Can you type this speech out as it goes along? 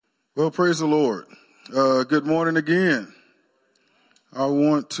Well, praise the Lord. Good morning again. I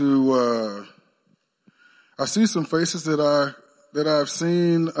see some faces that I've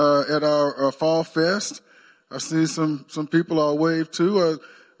seen at our Fall Fest. I see some people I'll wave to.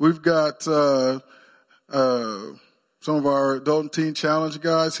 We've got some of our Adult and Teen Challenge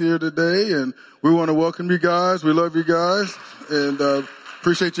guys here today, and we want to welcome you guys. We love you guys, and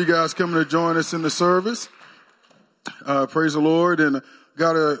appreciate you guys coming to join us in the service. Praise the Lord, and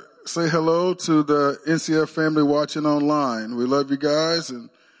gotta say hello to the NCF family watching online. We love you guys, and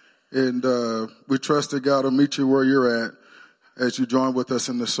we trust that God will meet you where you're at as you join with us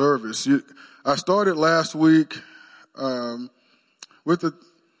in the service. I started last week with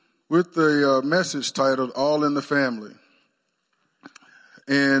the message titled "All in the Family,"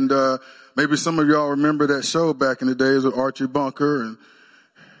 and maybe some of y'all remember that show back in the days with Archie Bunker,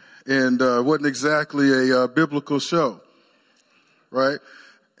 and wasn't exactly a biblical show, right?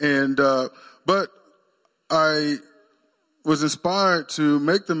 And, but I was inspired to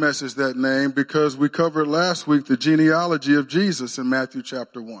make the message that name because we covered last week the genealogy of Jesus in Matthew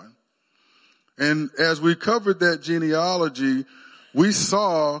chapter 1. And as we covered that genealogy, we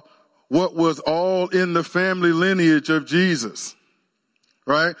saw what was all in the family lineage of Jesus,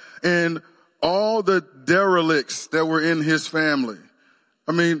 right? And all the derelicts that were in his family.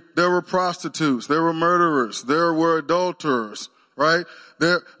 I mean, there were prostitutes, there were murderers, there were adulterers, right?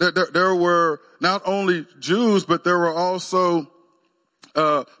 There were not only Jews, but there were also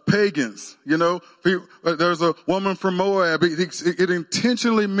pagans. You know, there's a woman from Moab. It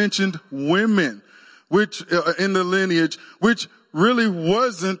intentionally mentioned women, which in the lineage, which really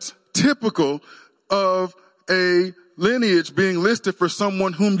wasn't typical of a lineage being listed for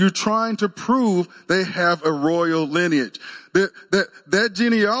someone whom you're trying to prove they have a royal lineage. That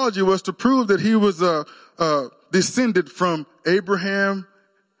genealogy was to prove that he was descended from Abraham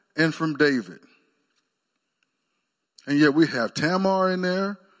and from David. And yet we have Tamar in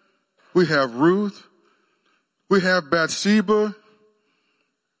there. We have Ruth. We have Bathsheba.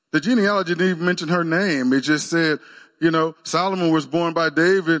 The genealogy didn't even mention her name. It just said, Solomon was born by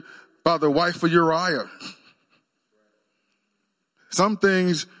David by the wife of Uriah. Some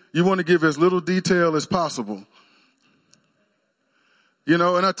things you want to give as little detail as possible.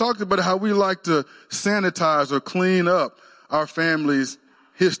 And I talked about how we like to sanitize or clean up our family's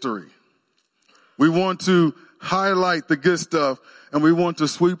history. We want to highlight the good stuff, and we want to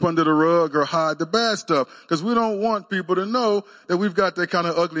sweep under the rug or hide the bad stuff because we don't want people to know that we've got that kind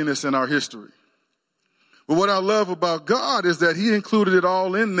of ugliness in our history. But what I love about God is that he included it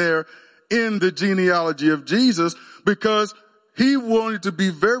all in there in the genealogy of Jesus because he wanted to be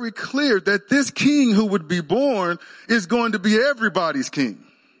very clear that this king who would be born is going to be everybody's king.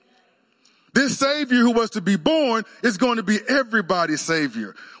 This Savior who was to be born is going to be everybody's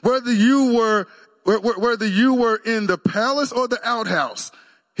Savior. Whether you were in the palace or the outhouse,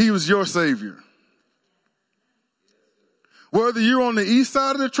 he was your Savior. Whether you're on the east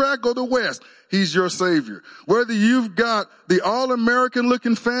side of the track or the west, he's your Savior. Whether you've got the all-American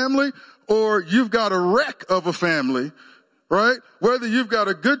looking family or you've got a wreck of a family, right? Whether you've got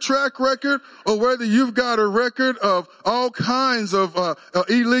a good track record or whether you've got a record of all kinds of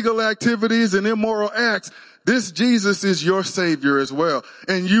illegal activities and immoral acts, this Jesus is your Savior as well.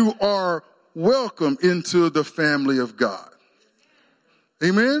 And you are welcome into the family of God.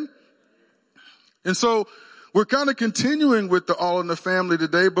 Amen? And so we're kind of continuing with the all in the family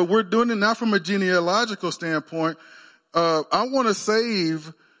today, but we're doing it not from a genealogical standpoint. I want to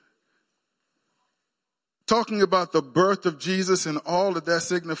save talking about the birth of Jesus and all that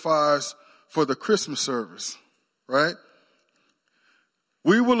signifies for the Christmas service, right?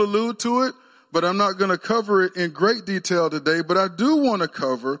 We will allude to it, but I'm not going to cover it in great detail today, but I do want to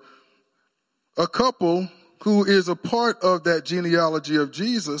cover a couple who is a part of that genealogy of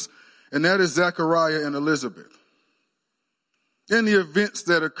Jesus, and that is Zechariah and Elizabeth. And the events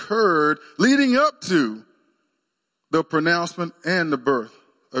that occurred leading up to the pronouncement and the birth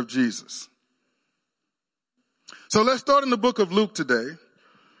of Jesus. So let's start in the book of Luke today.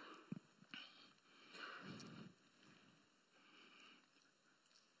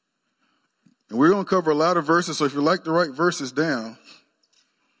 And we're going to cover a lot of verses, so if you like to write verses down,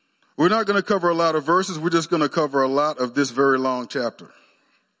 we're not going to cover a lot of verses, we're just going to cover a lot of this very long chapter.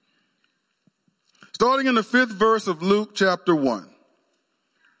 Starting in the 5th verse of Luke chapter 1.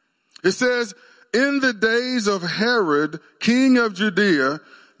 It says, "In the days of Herod, king of Judea,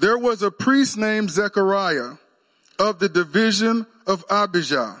 there was a priest named Zechariah, of the division of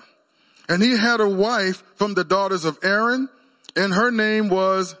Abijah. And he had a wife from the daughters of Aaron, and her name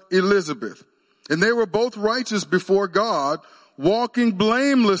was Elizabeth. And they were both righteous before God, walking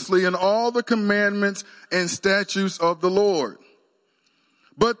blamelessly in all the commandments and statutes of the Lord.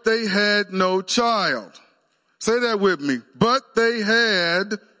 But they had no child. Say that with me. But they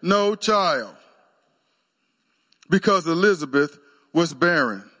had no child, because Elizabeth was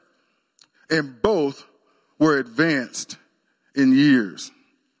barren, and both were advanced in years.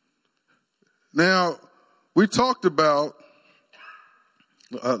 Now, we talked about,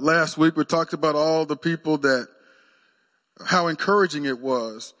 last week, we talked about all the people how encouraging it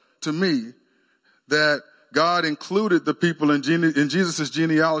was to me that God included the people in Jesus'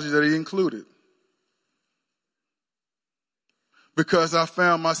 genealogy that he included. Because I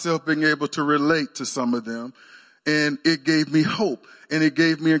found myself being able to relate to some of them, and it gave me hope, and it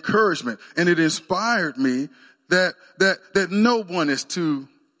gave me encouragement, and it inspired me that no one is too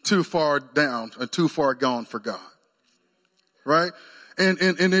far down or too far gone for God. Right? And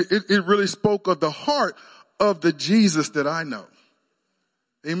it really spoke of the heart of the Jesus that I know.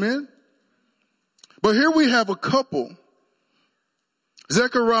 Amen? But here we have a couple,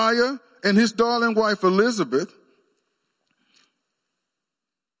 Zechariah and his darling wife Elizabeth.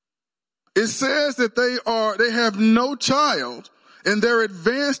 It says that they have no child, and they're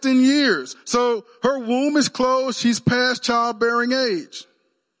advanced in years. So her womb is closed. She's past childbearing age.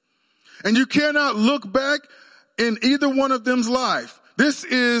 And you cannot look back in either one of them's life. This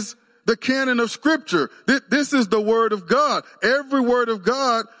is the canon of Scripture. This is the Word of God. Every word of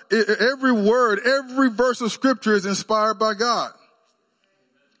God, every verse of Scripture is inspired by God.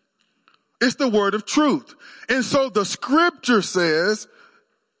 It's the word of truth. And so the Scripture says,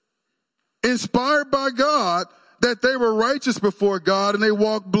 inspired by God, that they were righteous before God and they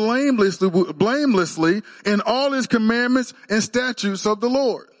walked blamelessly in all his commandments and statutes of the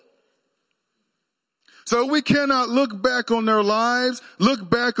Lord. So we cannot look back on their lives, look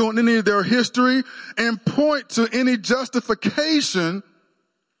back on any of their history, and point to any justification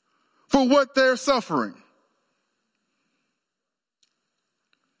for what they're suffering.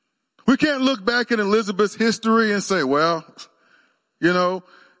 We can't look back at Elizabeth's history and say, well,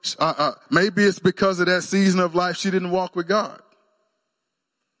 maybe it's because of that season of life she didn't walk with God.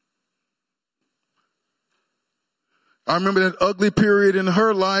 I remember that ugly period in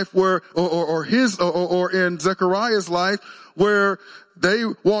her life where, or in Zechariah's life, where they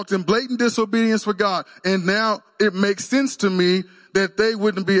walked in blatant disobedience for God. And now it makes sense to me that they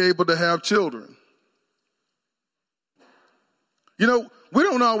wouldn't be able to have children. We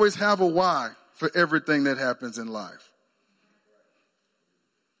don't always have a why for everything that happens in life.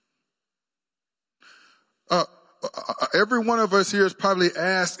 Every one of us here has probably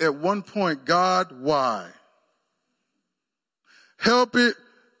asked at one point, God, why? Help it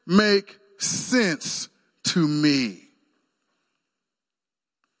make sense to me.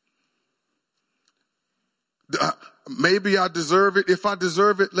 Maybe I deserve it. If I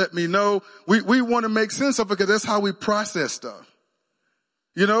deserve it, let me know. We want to make sense of it because that's how we process stuff.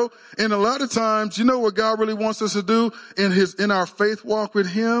 And a lot of times, what God really wants us to do in our faith walk with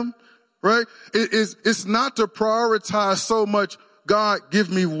him, right? It's not to prioritize so much, God, give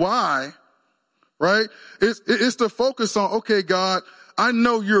me why. Right? It's to focus on, okay, God, I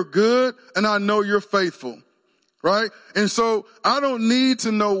know you're good and I know you're faithful. Right? And so I don't need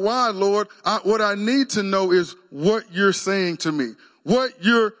to know why, Lord. What I need to know is what you're saying to me. What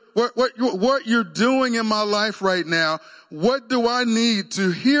you're doing in my life right now. What do I need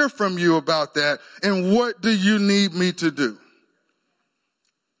to hear from you about that? And what do you need me to do?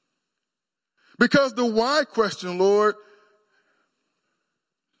 Because the why question, Lord,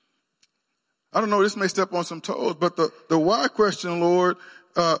 I don't know, this may step on some toes, but the why question, Lord,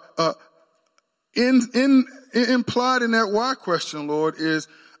 implied in that why question, Lord, is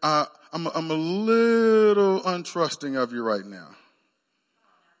I'm a little untrusting of you right now.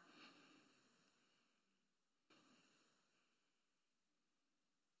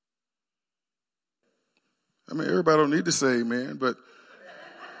 I mean, everybody don't need to say amen,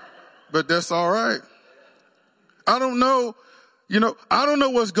 but that's all right. I don't know. I don't know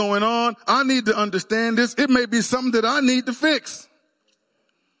what's going on. I need to understand this. It may be something that I need to fix.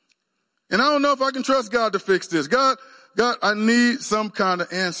 And I don't know if I can trust God to fix this. God, I need some kind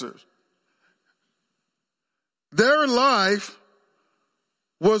of answers. Their life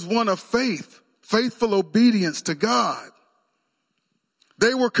was one of faith, faithful obedience to God.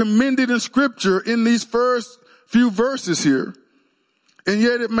 They were commended in Scripture in these first few verses here. And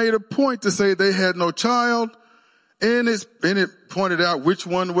yet it made a point to say they had no child. And it pointed out which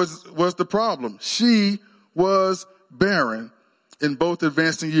one was the problem. She was barren in both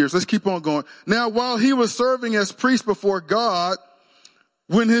advancing years. Let's keep on going. Now, while he was serving as priest before God,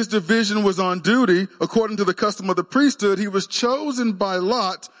 when his division was on duty, according to the custom of the priesthood, he was chosen by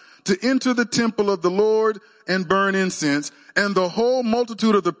lot to enter the temple of the Lord and burn incense. And the whole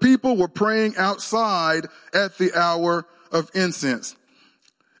multitude of the people were praying outside at the hour of incense.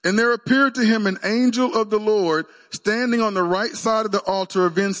 And there appeared to him an angel of the Lord standing on the right side of the altar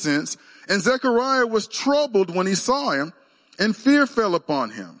of incense. And Zechariah was troubled when he saw him, and fear fell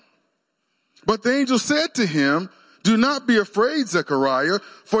upon him. But the angel said to him, "Do not be afraid, Zechariah,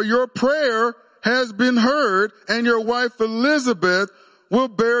 for your prayer has been heard, and your wife Elizabeth will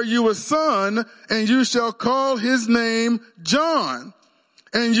bear you a son, and you shall call his name John.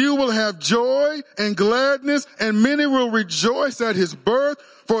 And you will have joy and gladness, and many will rejoice at his birth,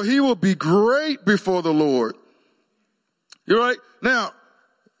 for he will be great before the Lord." You're right. Now,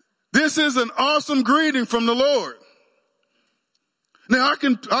 this is an awesome greeting from the Lord. Now, I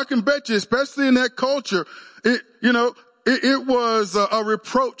can bet you, especially in that culture, it was a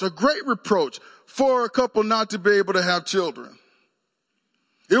reproach, a great reproach for a couple not to be able to have children.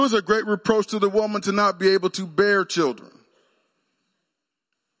 It was a great reproach to the woman to not be able to bear children.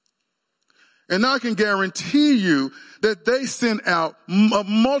 And I can guarantee you that they sent out a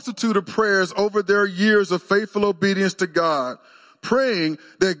multitude of prayers over their years of faithful obedience to God, praying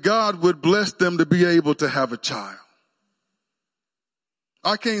that God would bless them to be able to have a child.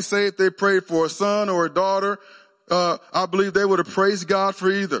 I can't say if they prayed for a son or a daughter. I believe they would have praised God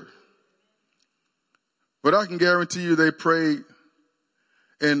for either. But I can guarantee you they prayed,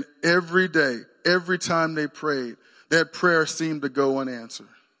 and every day, every time they prayed, that prayer seemed to go unanswered.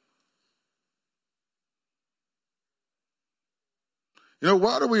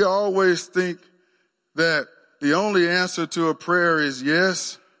 Why do we always think that the only answer to a prayer is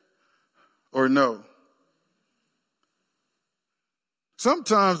yes or no?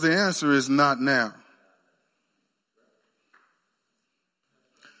 Sometimes the answer is not now.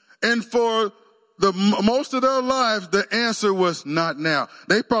 And for most of their lives, the answer was not now.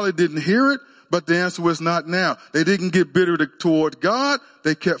 They probably didn't hear it, but the answer was not now. They didn't get bitter toward God.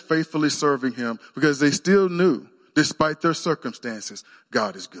 They kept faithfully serving him because they still knew, despite their circumstances,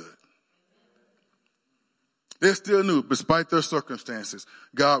 God is good. They still knew, despite their circumstances,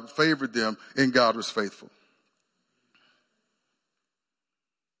 God favored them and God was faithful.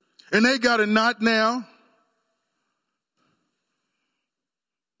 And they got a not now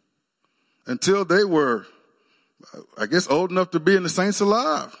until they were, I guess, old enough to be in the Saints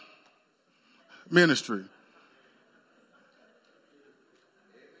Alive ministry.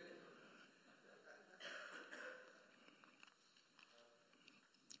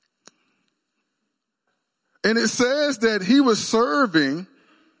 And it says that he was serving,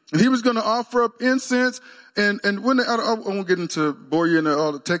 and he was going to offer up incense. And when I won't get into bore you into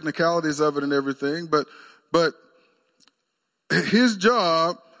all the technicalities of it and everything, but his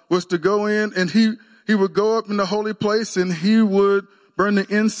job was to go in, and he would go up in the holy place, and he would burn the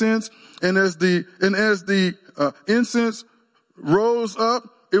incense. And as the incense rose up,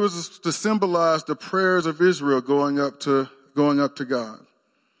 it was to symbolize the prayers of Israel going up to God.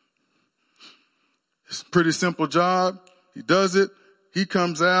 It's a pretty simple job. He does it. He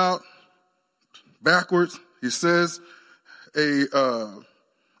comes out backwards. He says a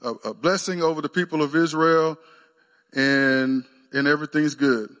blessing over the people of Israel, and everything's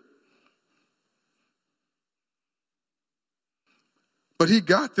good. But he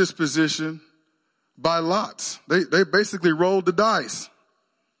got this position by lots. They basically rolled the dice,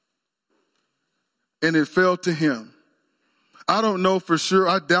 and it fell to him. I don't know for sure.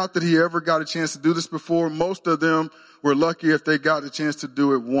 I doubt that he ever got a chance to do this before. Most of them were lucky if they got a chance to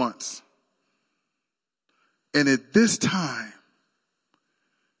do it once. And at this time,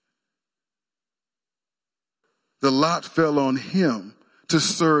 the lot fell on him to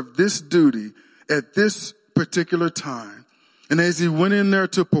serve this duty at this particular time. And as he went in there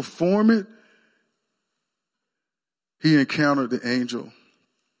to perform it, he encountered the angel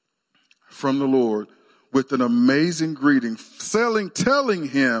from the Lord with an amazing greeting, telling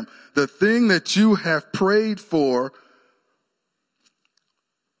him the thing that you have prayed for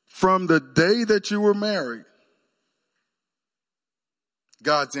from the day that you were married.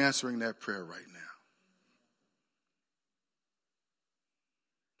 God's answering that prayer right now.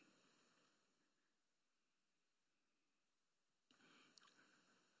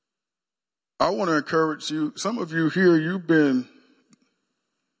 I want to encourage you. Some of you here, you've been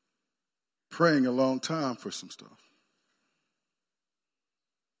praying a long time for some stuff.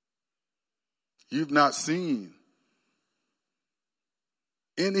 You've not seen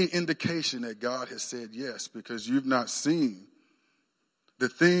any indication that God has said yes, because you've not seen the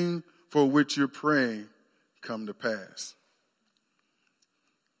thing for which you're praying come to pass.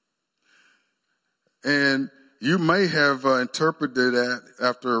 And you may have interpreted that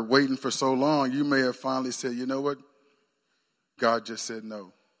after waiting for so long. You may have finally said, you know what? God just said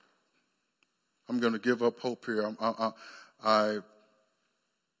no. I'm going to give up hope here. I've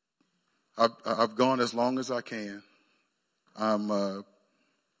gone as long as I can. I'm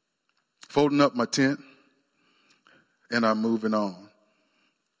folding up my tent, and I'm moving on.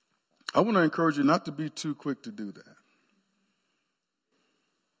 I want to encourage you not to be too quick to do that.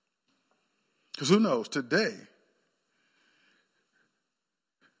 Because who knows, today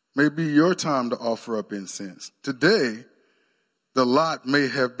may be your time to offer up incense. Today, the lot may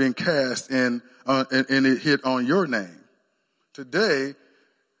have been cast and it hit on your name. Today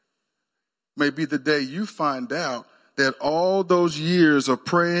may be the day you find out that all those years of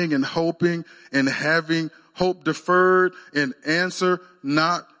praying and hoping and having hope deferred and answer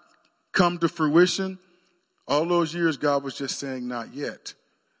not come to fruition, all those years God was just saying not yet,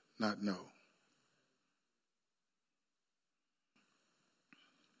 not no.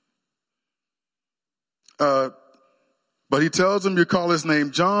 But he tells him, you call his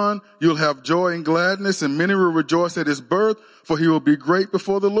name John, you'll have joy and gladness, and many will rejoice at his birth, for he will be great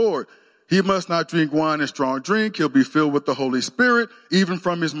before the Lord. He must not drink wine and strong drink. He'll be filled with the Holy Spirit, even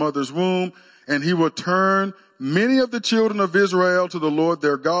from his mother's womb. And he will turn many of the children of Israel to the Lord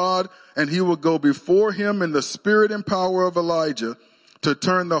their God, and he will go before him in the spirit and power of Elijah to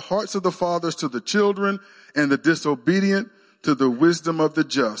turn the hearts of the fathers to the children and the disobedient to the wisdom of the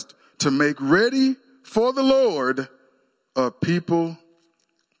just, to make ready for the Lord a people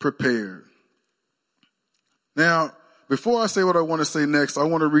prepared. Now, before I say what I want to say next, I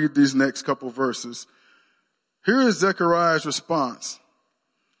want to read these next couple verses. Here is Zechariah's response.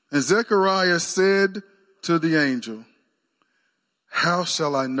 And Zechariah said to the angel, how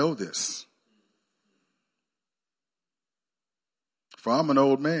shall I know this? For I'm an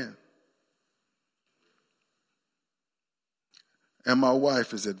old man, and my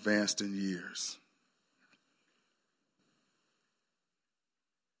wife is advanced in years.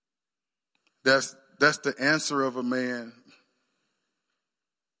 That's the answer of a man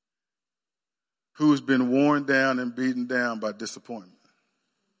who's been worn down and beaten down by disappointment.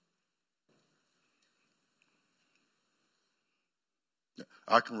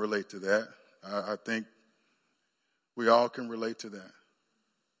 I can relate to that. I think we all can relate to that.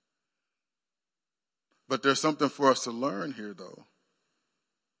 But there's something for us to learn here, though,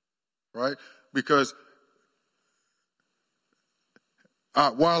 right? Because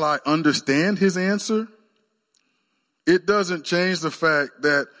while I understand his answer, it doesn't change the fact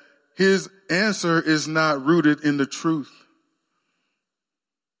that his answer is not rooted in the truth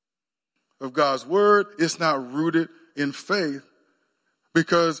of God's word. It's not rooted in faith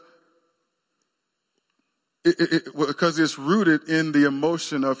because it's rooted in the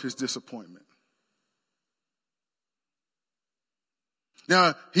emotion of his disappointment.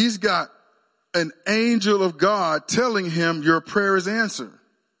 Now, he's got an angel of God telling him your prayer is answered.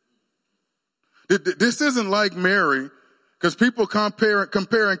 This isn't like Mary, because people compare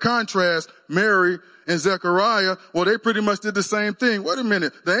and contrast Mary and Zechariah. Well, they pretty much did the same thing. Wait a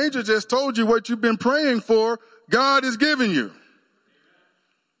minute. The angel just told you what you've been praying for, God is giving you.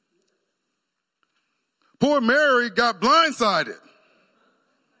 Poor Mary got blindsided.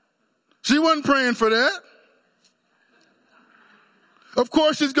 She wasn't praying for that. Of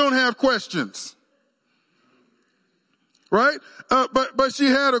course she's going to have questions. Right? But she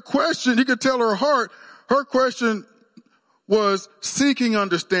had a question. You could tell her heart. Her question was seeking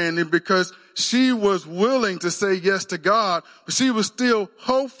understanding because she was willing to say yes to God, but she was still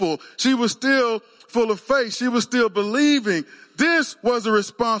hopeful. She was still full of faith. She was still believing. This was a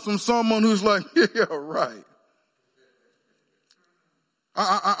response from someone who's like, yeah, right.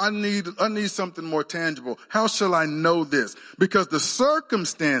 I need something more tangible. How shall I know this? Because the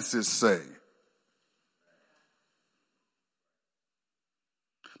circumstances say.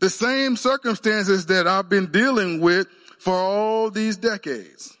 The same circumstances that I've been dealing with for all these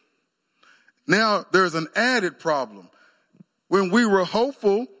decades. Now there's an added problem. When we were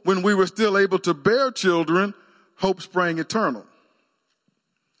hopeful, when we were still able to bear children, hope sprang eternal.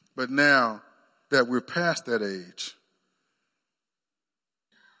 But now that we're past that age,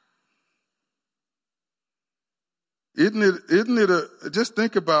 isn't it just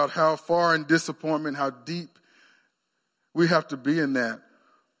think about how far in disappointment, how deep we have to be in that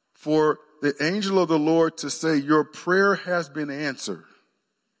for the angel of the Lord to say, your prayer has been answered.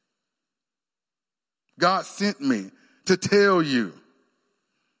 God sent me to tell you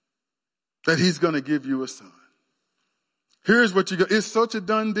that he's going to give you a son. Here's what it's such a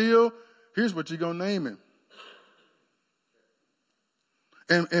done deal. Here's what you're going to name him.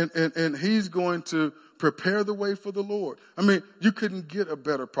 And he's going to prepare the way for the Lord. I mean, you couldn't get a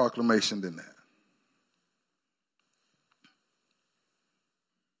better proclamation than that.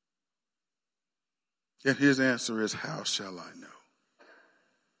 And his answer is, how shall I know?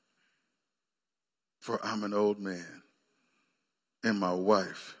 For I'm an old man, and my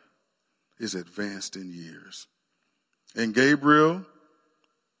wife is advanced in years. And Gabriel,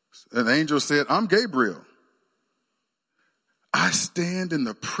 an angel said, I'm Gabriel. I stand in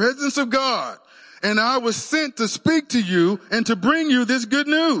the presence of God, and I was sent to speak to you and to bring you this good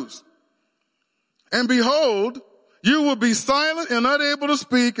news. And behold, you will be silent and unable to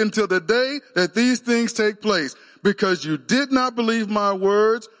speak until the day that these things take place, because you did not believe my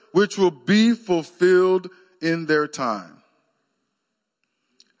words, which will be fulfilled in their time.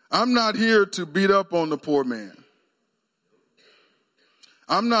 I'm not here to beat up on the poor man.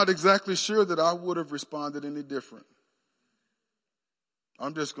 I'm not exactly sure that I would have responded any different.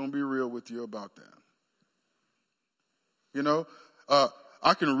 I'm just going to be real with you about that. You know,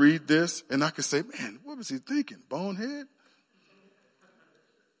 I can read this and I can say, man, what was he thinking? Bonehead?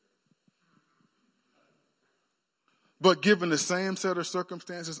 But given the same set of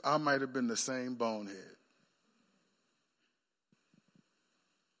circumstances, I might have been the same bonehead.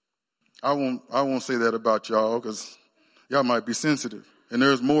 I won't say that about y'all, because y'all might be sensitive. And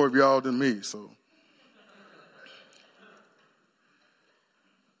there's more of y'all than me, so.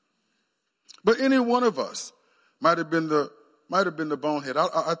 But any one of us might have been the bonehead.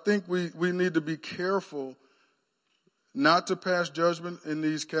 I think we need to be careful not to pass judgment on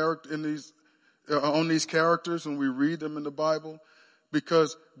these characters when we read them in the Bible,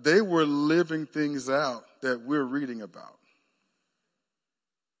 because they were living things out that we're reading about.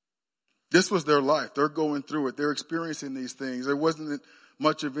 This was their life. They're going through it. They're experiencing these things. There wasn't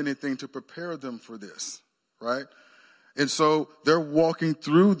much of anything to prepare them for this, right? And so they're walking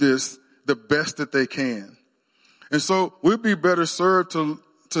through this the best that they can. And so we'd be better served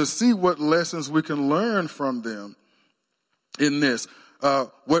to see what lessons we can learn from them in this.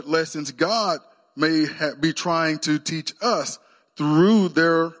 What lessons God may be trying to teach us through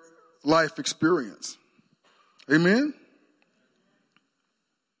their life experience. Amen?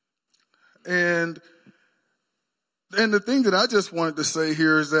 And the thing that I just wanted to say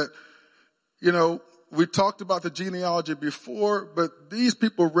here is that, you know, we talked about the genealogy before, but these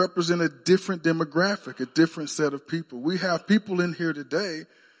people represent a different demographic, a different set of people. We have people in here today.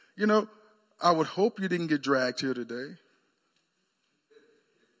 You know, I would hope you didn't get dragged here today.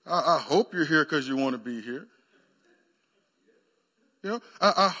 I hope you're here because you want to be here. You know,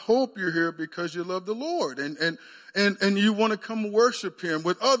 I hope you're here because you love the Lord and you want to come worship him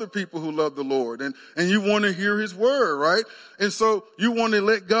with other people who love the Lord and you want to hear his word, right? And so you want to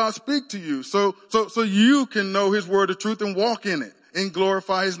let God speak to you so you can know his word of truth and walk in it and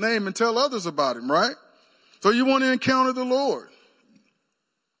glorify his name and tell others about him, right? So you want to encounter the Lord.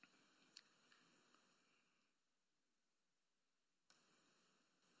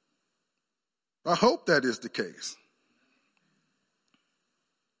 I hope that is the case.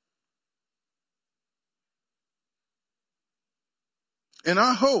 And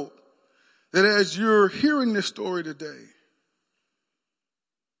I hope that as you're hearing this story today,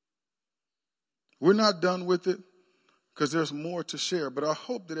 we're not done with it because there's more to share, but I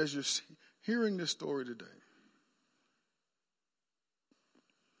hope that as you're hearing this story today,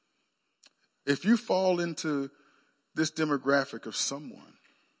 if you fall into this demographic of someone,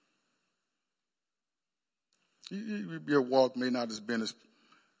 your walk may not have been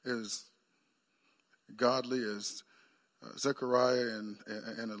as godly as Zechariah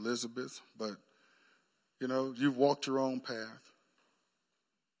and Elizabeth, but, you know, you've walked your own path.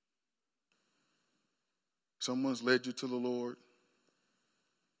 Someone's led you to the Lord.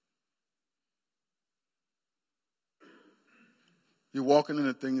 You're walking in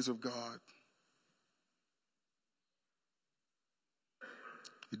the things of God.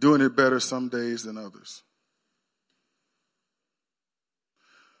 You're doing it better some days than others.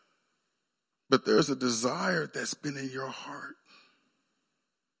 But there's a desire that's been in your heart.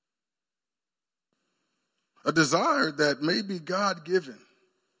 A desire that may be God-given.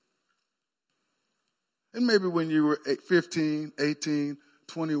 And maybe when you were 15, 18,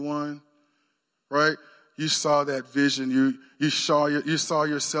 21, right? You saw that vision. You saw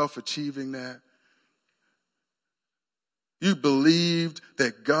yourself achieving that. You believed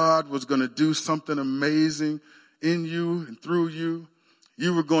that God was going to do something amazing in you and through you.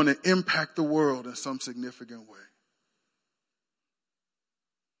 You were going to impact the world in some significant way.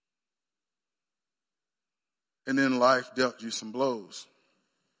 And then life dealt you some blows.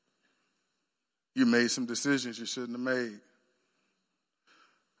 You made some decisions you shouldn't have made.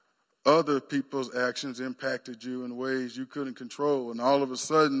 other people's actions impacted you in ways you couldn't control. And all of a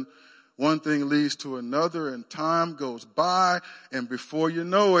sudden, one thing leads to another, and time goes by, and before you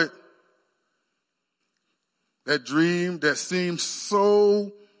know it, that dream that seemed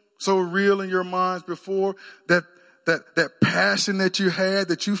so real in your minds before, that passion that you had,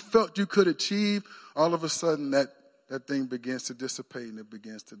 that you felt you could achieve, all of a sudden that thing begins to dissipate and it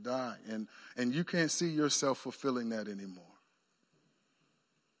begins to die. And you can't see yourself fulfilling that anymore.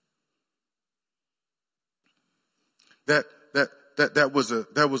 That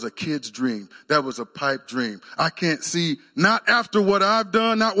was a kid's dream. That was a pipe dream. I can't see, not after what I've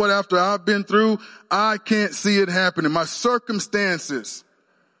done, not what after I've been through. I can't see it happening. My circumstances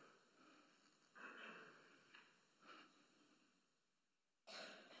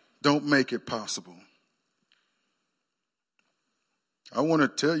don't make it possible. I want to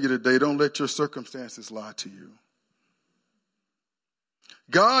tell you today, don't let your circumstances lie to you.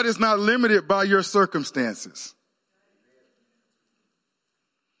 God is not limited by your circumstances.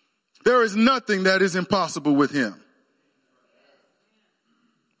 There is nothing that is impossible with him.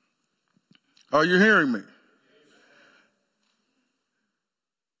 Are you hearing me?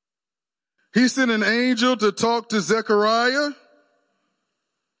 He sent an angel to talk to Zechariah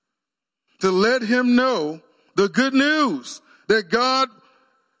to let him know the good news that God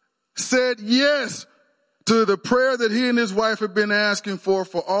said yes to the prayer that he and his wife had been asking for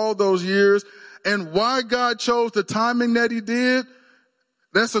all those years. And why God chose the timing that he did,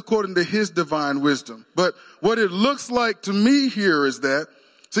 that's according to his divine wisdom. But what it looks like to me here is that,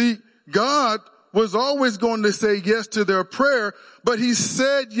 see, God was always going to say yes to their prayer, but he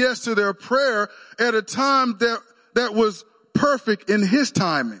said yes to their prayer at a time that was perfect in his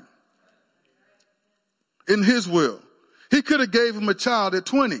timing, in his will. He could have gave him a child at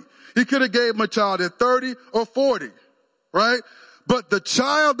 20. He could have gave him a child at 30 or 40, right? But the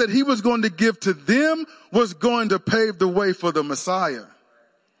child that he was going to give to them was going to pave the way for the Messiah.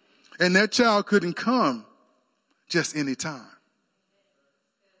 And that child couldn't come just any time.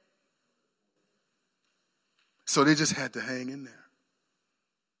 So they just had to hang in there.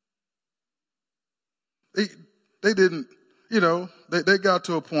 They didn't, they got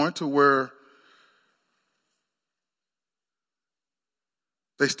to a point to where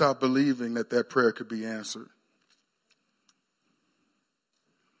they stopped believing that prayer could be answered.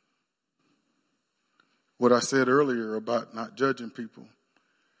 What I said earlier about not judging people,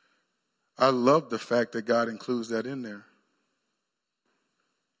 I love the fact that God includes that in there.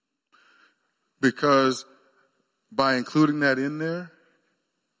 Because by including that in there,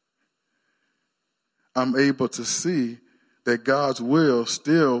 I'm able to see that God's will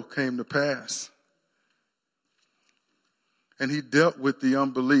still came to pass. And he dealt with the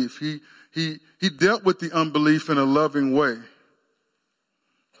unbelief. He dealt with the unbelief in a loving way.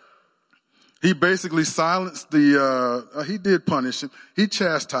 He basically silenced he did punish him. He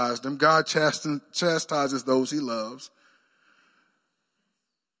chastised him. God chastises those he loves.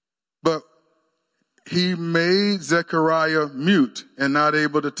 But he made Zechariah mute and not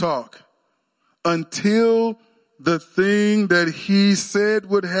able to talk until the thing that he said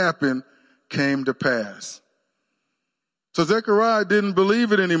would happen came to pass. So Zechariah didn't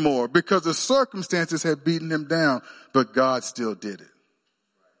believe it anymore because the circumstances had beaten him down, but God still did it.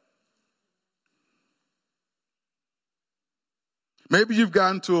 Maybe you've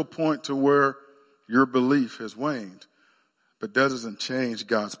gotten to a point to where your belief has waned, but that doesn't change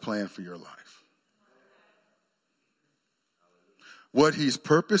God's plan for your life. What he's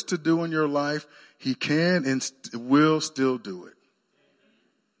purposed to do in your life, he can and will still do it.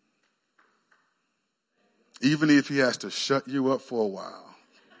 Even if he has to shut you up for a while,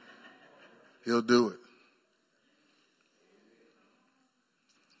 he'll do it.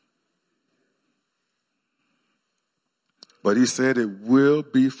 But he said it will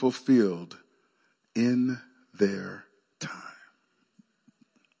be fulfilled in their time.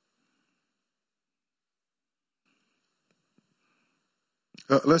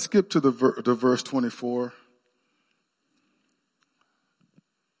 Let's skip to the verse 24.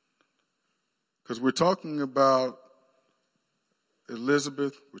 Because we're talking about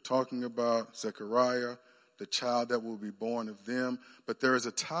Elizabeth, we're talking about Zechariah, the child that will be born of them. But there is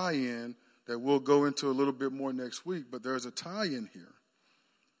a tie-in that we'll go into a little bit more next week, but there's a tie-in here.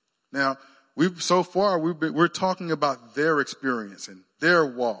 Now, we're talking about their experience and their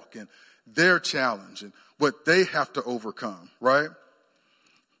walk and their challenge and what they have to overcome, right?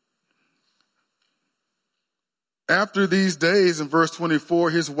 After these days, in verse 24,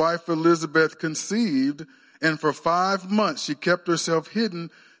 his wife Elizabeth conceived, and for 5 months she kept herself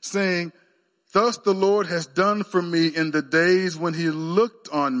hidden, saying, Thus the Lord has done for me in the days when he looked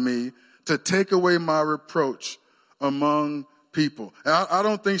on me to take away my reproach among people. I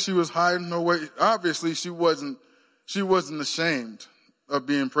don't think she was hiding her way. Obviously, she wasn't ashamed of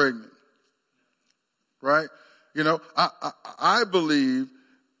being pregnant. Right? You know, I believe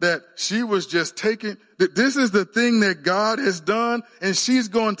that she was just taking, that this is the thing that God has done, and she's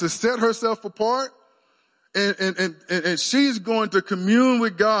going to set herself apart, and she's going to commune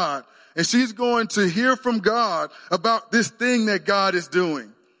with God, and she's going to hear from God about this thing that God is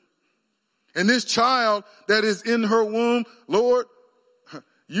doing. And this child that is in her womb, Lord,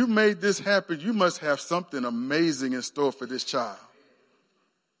 you made this happen. You must have something amazing in store for this child.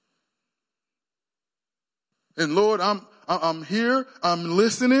 And Lord, I'm here. I'm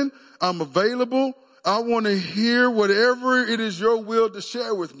listening. I'm available. I want to hear whatever it is your will to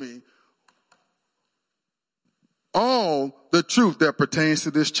share with me. All the truth that pertains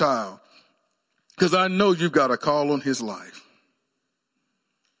to this child. Because I know you've got a call on his life.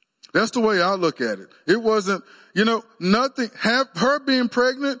 That's the way I look at it. It wasn't, her being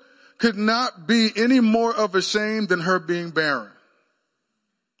pregnant could not be any more of a shame than her being barren.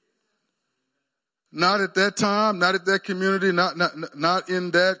 Not at that time, not at that community, not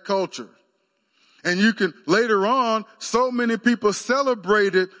in that culture. And you can, later on, so many people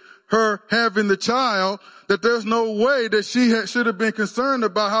celebrated her having the child that there's no way that she should have been concerned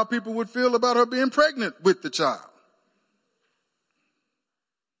about how people would feel about her being pregnant with the child.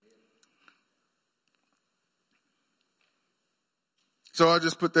 So I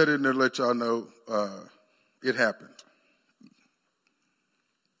just put that in there to let y'all know it happened.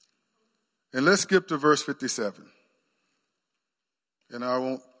 And let's skip to verse 57. And I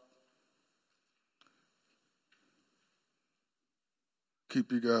won't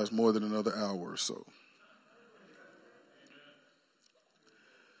keep you guys more than another hour or so.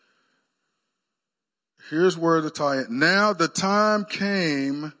 Here's where to tie it. Now the time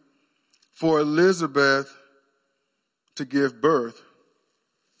came for Elizabeth to give birth,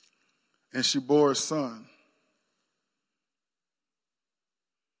 and she bore a son.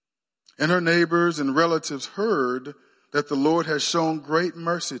 And her neighbors and relatives heard that the Lord had shown great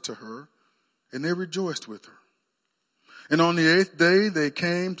mercy to her, and they rejoiced with her. And on the 8th day they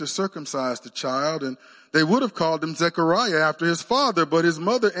came to circumcise the child, and they would have called him Zechariah after his father, but his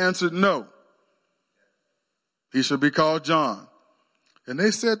mother answered, "No, he shall be called John." And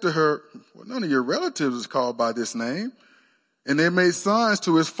they said to her, "Well, none of your relatives is called by this name." And they made signs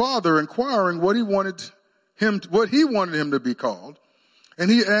to his father, inquiring what he wanted him to be called. And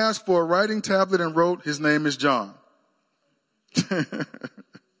he asked for a writing tablet and wrote, "His name is John."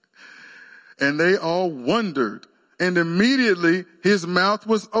 And they all wondered. And immediately his mouth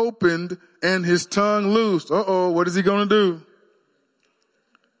was opened and his tongue loosed. What is he going to do?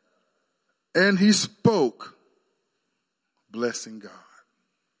 And he spoke, blessing God.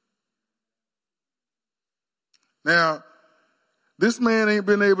 Now, this man ain't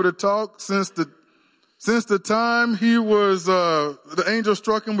been able to talk since the time he was, the angel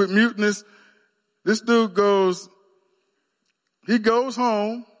struck him with muteness. This dude goes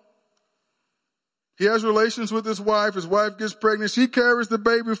home. He has relations with his wife. His wife gets pregnant. She carries the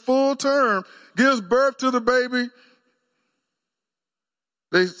baby full term, gives birth to the baby.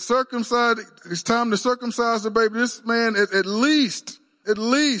 They circumcise, it's time to circumcise the baby. This man, at least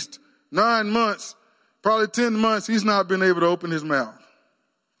 9 months, probably 10 months, he's not been able to open his mouth.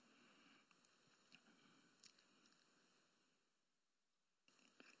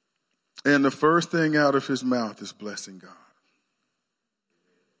 And the first thing out of his mouth is blessing God.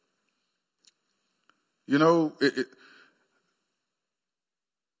 You know, at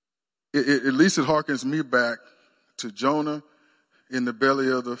least it harkens me back to Jonah in the belly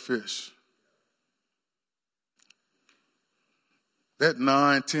of the fish. That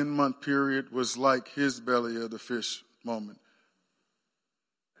 9-10 month period was like his belly of the fish moment.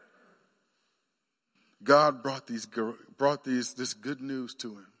 God brought this good news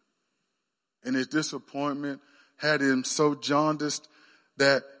to him. And his disappointment had him so jaundiced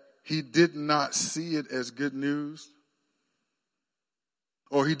that he did not see it as good news,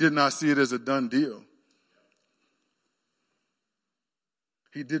 or he did not see it as a done deal.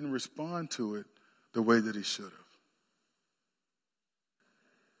 He didn't respond to it the way that he should have.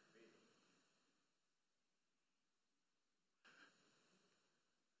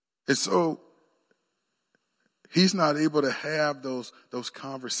 And so he's not able to have those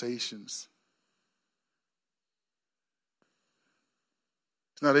conversations.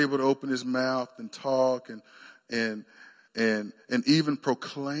 He's not able to open his mouth and talk and even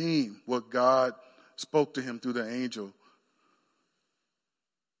proclaim what God spoke to him through the angel.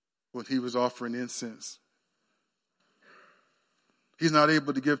 when he was offering incense. He's not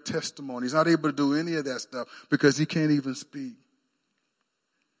able to give testimony. He's not able to do any of that stuff because he can't even speak.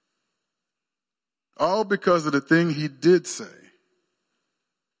 All because of the thing he did say.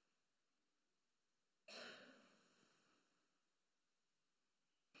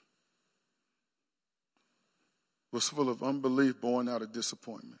 Was full of unbelief born out of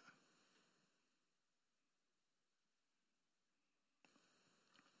disappointment.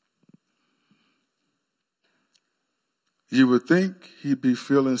 You would think he'd be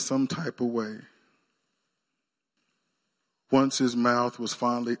feeling some type of way once his mouth was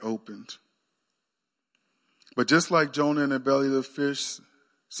finally opened. But just like Jonah in the belly of the fish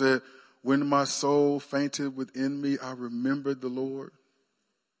said, when my soul fainted within me, I remembered the Lord.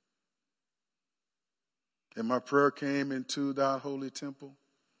 And my prayer came into thy holy temple.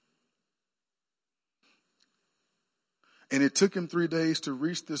 And it took him 3 days to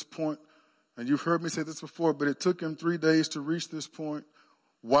reach this point. And you've heard me say this before, but it took him 3 days to reach this point.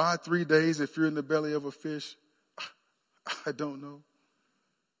 Why 3 days if you're in the belly of a fish? I don't know.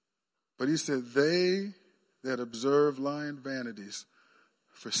 But he said, they that observe lying vanities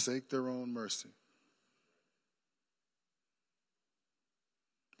forsake their own mercy.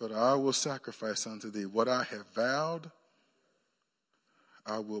 But I will sacrifice unto thee what I have vowed,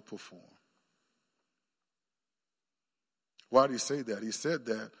 I will perform. Why did he say that? He said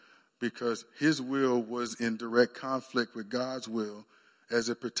that because his will was in direct conflict with God's will as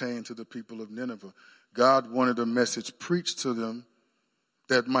it pertained to the people of Nineveh. God wanted a message preached to them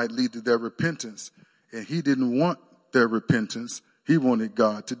that might lead to their repentance. And he didn't want their repentance. He wanted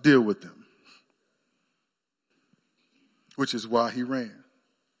God to deal with them. Which is why he ran.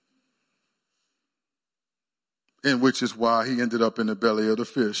 And which is why he ended up in the belly of the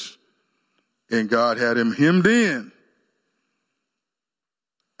fish. And God had him hemmed in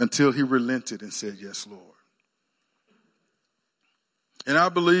until he relented and said, yes, Lord. And I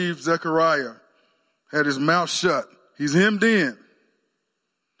believe Zechariah had his mouth shut. He's hemmed in.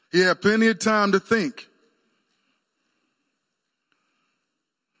 He had plenty of time to think.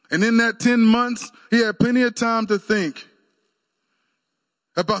 And in that 10 months, he had plenty of time to think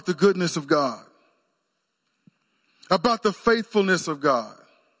about the goodness of God, about the faithfulness of God.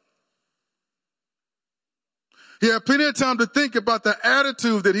 He had plenty of time to think about the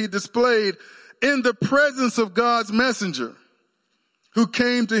attitude that he displayed in the presence of God's messenger who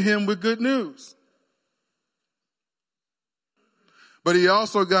came to him with good news. But he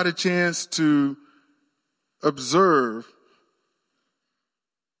also got a chance to observe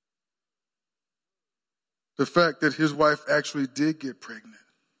the fact that his wife actually did get pregnant.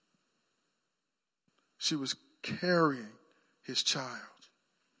 She was carrying his child.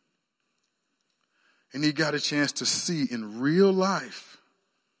 And he got a chance to see in real life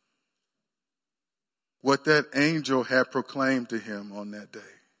what that angel had proclaimed to him on that day.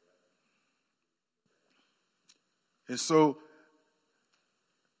 And so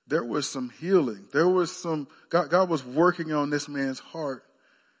there was some healing. There was some, God was working on this man's heart.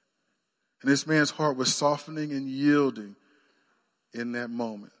 And this man's heart was softening and yielding in that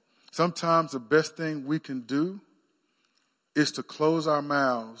moment. Sometimes the best thing we can do is to close our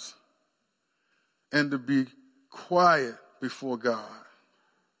mouths and to be quiet before God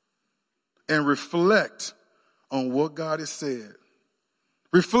and reflect on what God has said.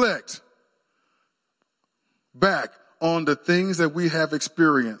 Reflect back on the things that we have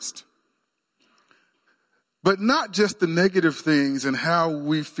experienced. But not just the negative things and how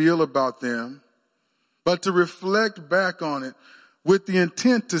we feel about them, but to reflect back on it with the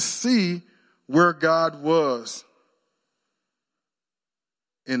intent to see where God was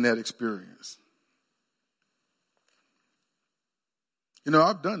in that experience. You know,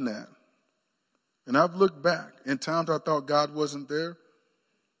 I've done that. And I've looked back in times I thought God wasn't there.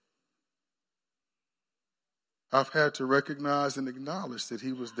 I've had to recognize and acknowledge that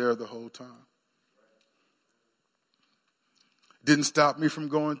he was there the whole time. Didn't stop me from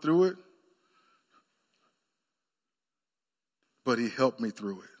going through it, but he helped me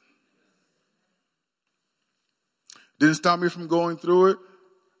through it. Didn't stop me from going through it,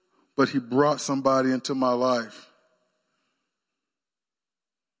 but he brought somebody into my life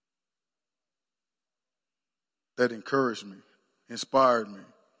that encouraged me, inspired me,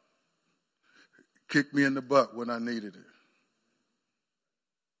 kicked me in the butt when I needed it.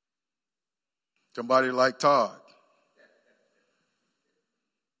 Somebody like Todd.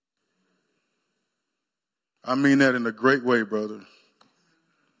 I mean that in a great way, brother.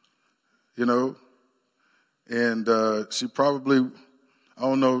 You know, and she probably, I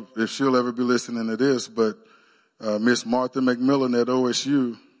don't know if she'll ever be listening to this, but Miss Martha McMillan at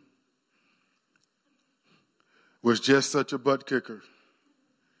OSU was just such a butt kicker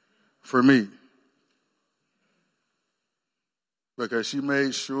for me. Because she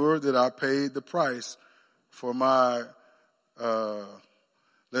made sure that I paid the price for my,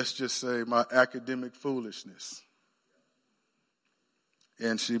 let's just say, my academic foolishness.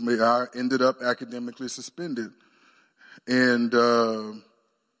 And I ended up academically suspended. And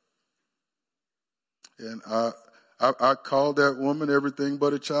I called that woman everything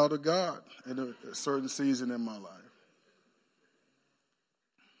but a child of God in a certain season in my life.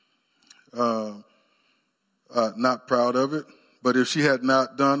 Not proud of it. But if she had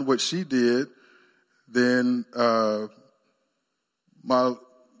not done what she did, then I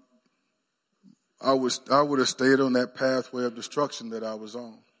would have stayed on that pathway of destruction that I was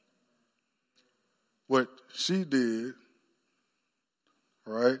on. What she did,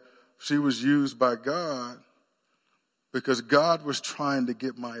 right? She was used by God because God was trying to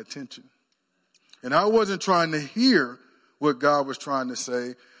get my attention. And I wasn't trying to hear what God was trying to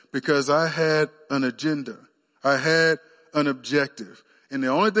say because I had an agenda. I had an objective. And the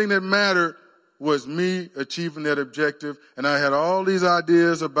only thing that mattered was me achieving that objective. And I had all these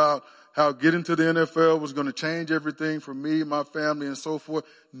ideas about how getting to the NFL was going to change everything for me, my family, and so forth.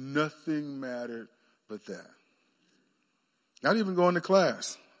 Nothing mattered but that. Not even going to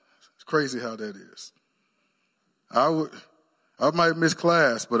class. It's crazy how that is. I might miss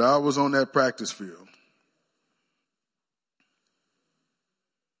class, but I was on that practice field.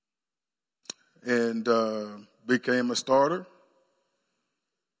 And became a starter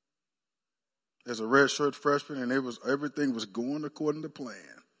as a redshirt freshman, and everything was going according to plan.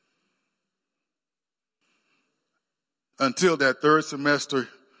 Until that third semester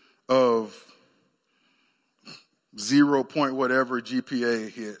of 0 point whatever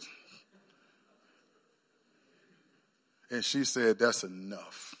GPA hit. And she said, that's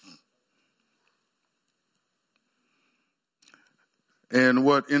enough. And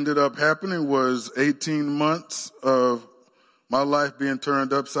what ended up happening was 18 months of my life being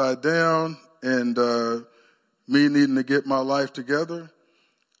turned upside down and me needing to get my life together.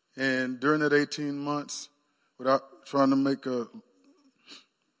 And during that 18 months, without trying to make the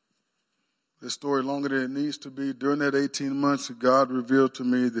story longer than it needs to be, during that 18 months, God revealed to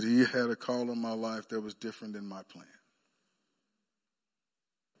me that he had a call on my life that was different than my plan.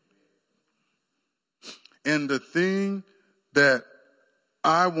 And the thing that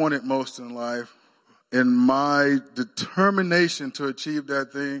I wanted most in life, and my determination to achieve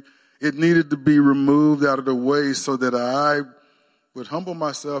that thing, it needed to be removed out of the way so that I would humble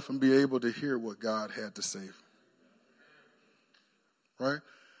myself and be able to hear what God had to say. Right?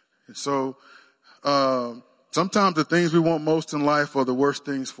 And so sometimes the things we want most in life are the worst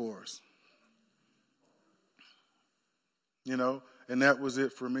things for us. You know, and that was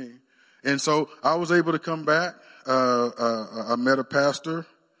it for me. And so I was able to come back. I met a pastor.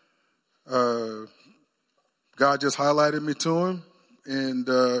 God just highlighted me to him,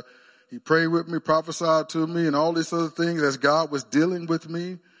 and he prayed with me, prophesied to me, and all these other things as God was dealing with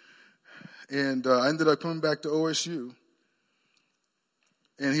me. And I ended up coming back to OSU.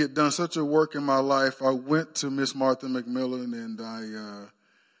 And he had done such a work in my life. I went to Miss Martha McMillan, and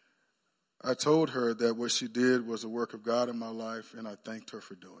I told her that what she did was a work of God in my life, and I thanked her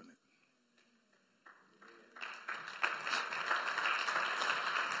for doing it.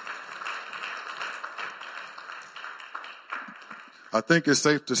 I think it's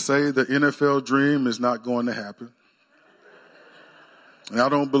safe to say the NFL dream is not going to happen. And I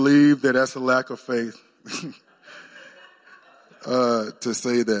don't believe that that's a lack of faith to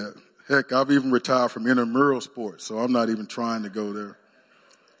say that. Heck, I've even retired from intramural sports, so I'm not even trying to go there.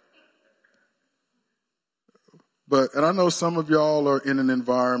 And I know some of y'all are in an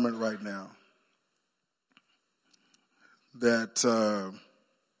environment right now that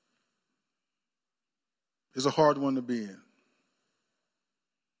is a hard one to be in.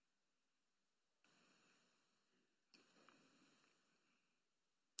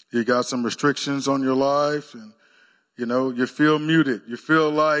 You got some restrictions on your life, and, you know, you feel muted. You feel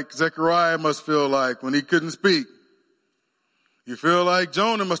like Zechariah must feel like when he couldn't speak. You feel like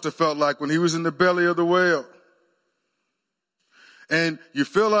Jonah must have felt like when he was in the belly of the whale. And you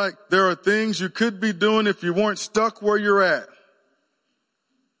feel like there are things you could be doing if you weren't stuck where you're at.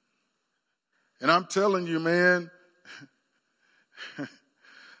 And I'm telling you, man,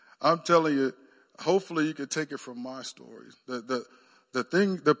 I'm telling you, hopefully you could take it from my stories.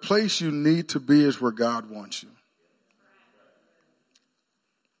 The place you need to be is where God wants you.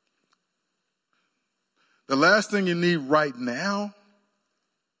 The last thing you need right now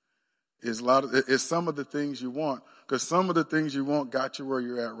is some of the things you want, because some of the things you want got you where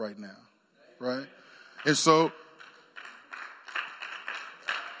you're at right now, right? And so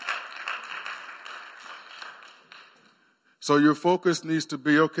So your focus needs to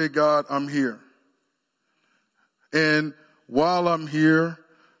be, okay, God, I'm here. And while I'm here,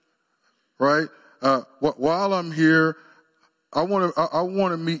 right, while I'm here, I want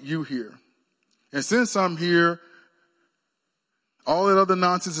to meet you here. And since I'm here, all that other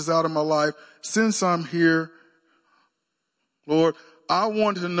nonsense is out of my life. Since I'm here, Lord, I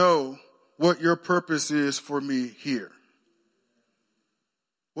want to know what your purpose is for me here.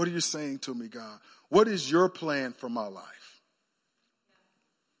 What are you saying to me, God? What is your plan for my life?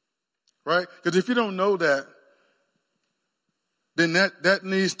 Right? Because if you don't know that, then that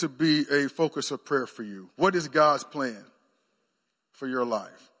needs to be a focus of prayer for you. What is God's plan for your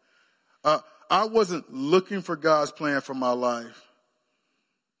life? I wasn't looking for God's plan for my life,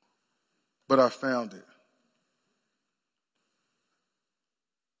 but I found it.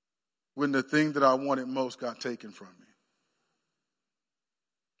 When the thing that I wanted most got taken from me.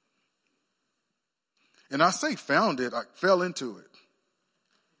 And I say found it, I fell into it.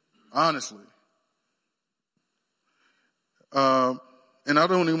 Honestly. And I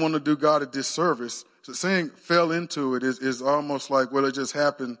don't even want to do God a disservice. So saying fell into it is almost like, well, it just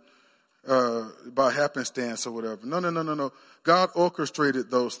happened by happenstance or whatever. No. God orchestrated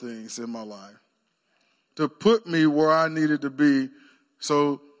those things in my life to put me where I needed to be.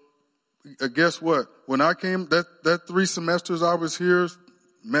 So guess what? When I came, that 3 semesters I was here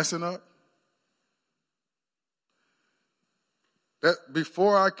messing up, that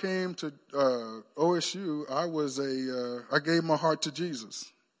before I came to OSU, I gave my heart to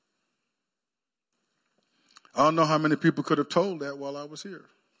Jesus. I don't know how many people could have told that while I was here.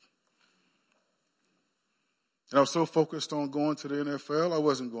 And I was so focused on going to the NFL, I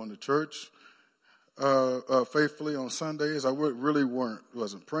wasn't going to church faithfully on Sundays. I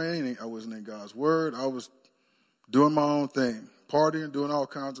wasn't praying. I wasn't in God's word. I was doing my own thing, partying, doing all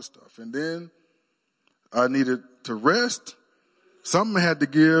kinds of stuff. And then I needed to rest. Something had to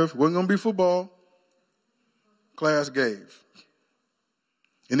give. Wasn't going to be football. Class gave.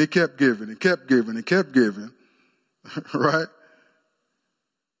 And it kept giving and kept giving and kept giving. Right?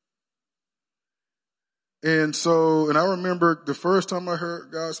 And I remember the first time I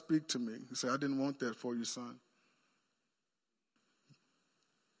heard God speak to me. He said, I didn't want that for you, son.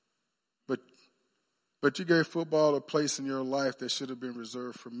 But you gave football a place in your life that should have been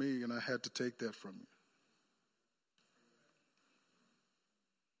reserved for me, and I had to take that from you.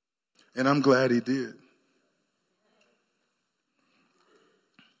 And I'm glad he did.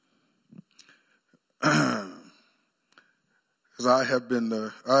 Because I have been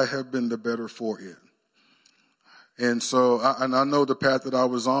the better for it. And so, I know the path that I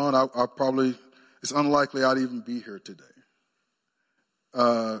was on, it's unlikely I'd even be here today.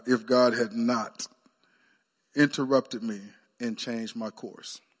 If God had not interrupted me and changed my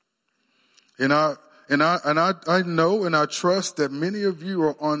course. And I know and I trust that many of you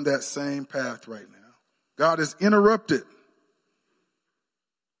are on that same path right now. God has interrupted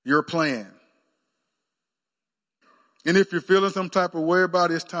your plan. And if you're feeling some type of way about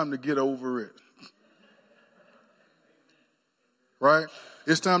it, it's time to get over it. Right?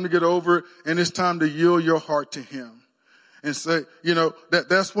 It's time to get over it, and it's time to yield your heart to him. And say,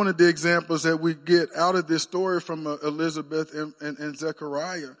 that's one of the examples that we get out of this story from Elizabeth and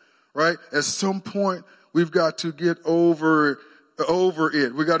Zechariah, right? At some point, we've got to get over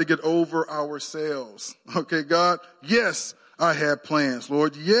it. We got to get over ourselves. Okay, God, yes, I had plans,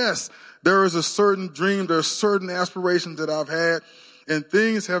 Lord. Yes, there is a certain dream, there are certain aspirations that I've had, and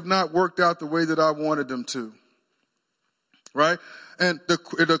things have not worked out the way that I wanted them to. Right? And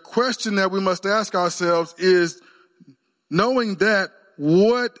the question that we must ask ourselves is, knowing that,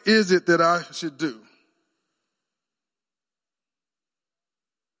 what is it that I should do?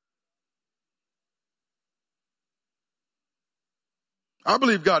 I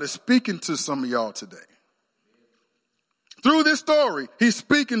believe God is speaking to some of y'all today. Through this story, he's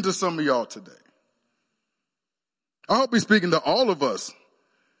speaking to some of y'all today. I hope he's speaking to all of us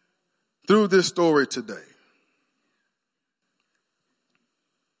through this story today.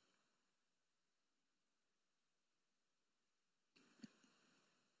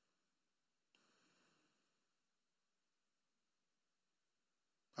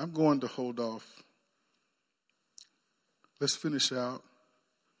 I'm going to hold off. Let's finish out.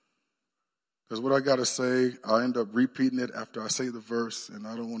 Because what I got to say, I end up repeating it after I say the verse, and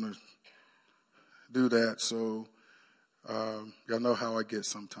I don't want to do that. So y'all know how I get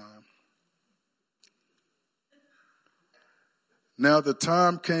sometime. Now the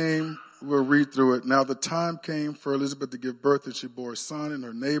time came, we'll read through it. Now the time came for Elizabeth to give birth, and she bore a son, and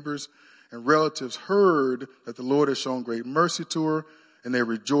her neighbors and relatives heard that the Lord had shown great mercy to her, and they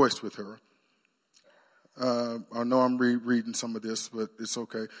rejoiced with her. I know I'm rereading some of this, but it's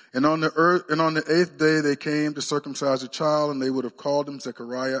okay. And on the 8th day they came to circumcise a child, and they would have called him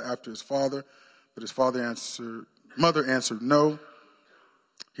Zechariah after his father. But his mother answered, no,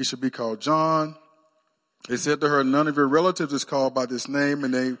 he should be called John. They said to her, none of your relatives is called by this name.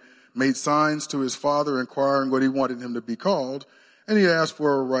 And they made signs to his father, inquiring what he wanted him to be called. And he asked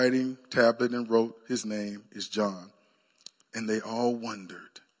for a writing tablet and wrote, his name is John. And they all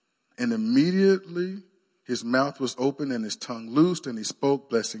wondered. And immediately his mouth was open and his tongue loosed, and he spoke,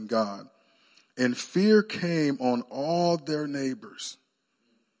 blessing God. And fear came on all their neighbors.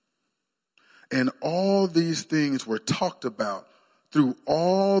 And all these things were talked about through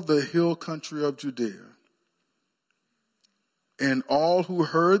all the hill country of Judea. And all who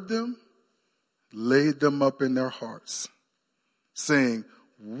heard them laid them up in their hearts, saying,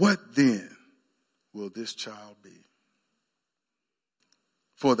 what then will this child be?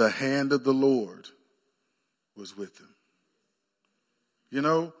 For the hand of the Lord was with him. You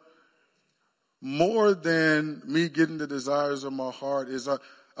know, more than me getting the desires of my heart is I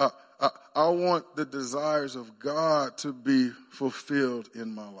want the desires of God to be fulfilled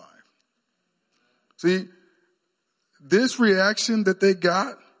in my life. See, this reaction that they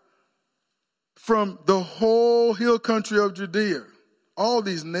got from the whole hill country of Judea, all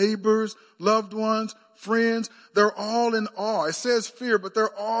these neighbors, loved ones, friends, they're all in awe. It says fear, but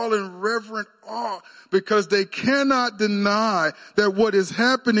they're all in reverent awe because they cannot deny that what is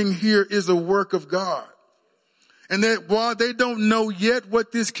happening here is a work of God. And that while they don't know yet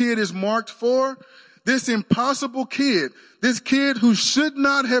what this kid is marked for, this impossible kid, this kid who should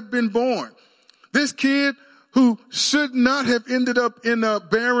not have been born, this kid who should not have ended up in a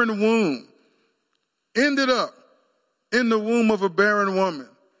barren womb, ended up in the womb of a barren woman,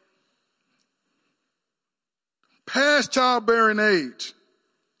 past childbearing age.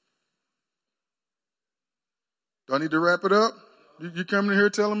 Do I need to wrap it up? You coming in here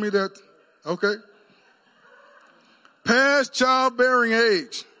telling me that? Okay. Past childbearing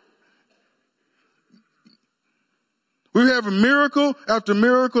age. We have a miracle after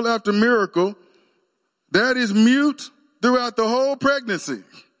miracle after miracle that is mute throughout the whole pregnancy.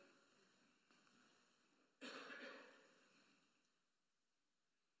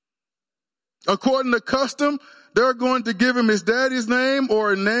 According to custom, they're going to give him his daddy's name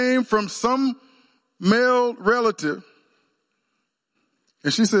or a name from some male relative.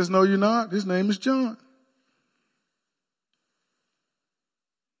 And she says, no, you're not. His name is John.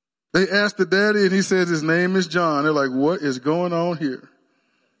 They asked the daddy and he says his name is John. They're like, what is going on here?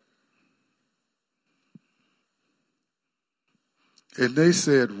 And they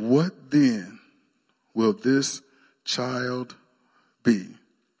said, what then will this child be?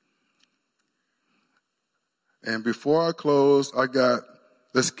 And before I close,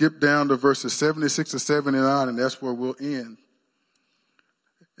 let's skip down to verses 76 to 79, and that's where we'll end.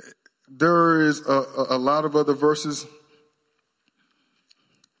 There is a lot of other verses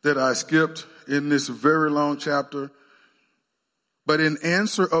that I skipped in this very long chapter. But in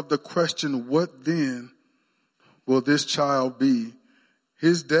answer of the question, what then will this child be?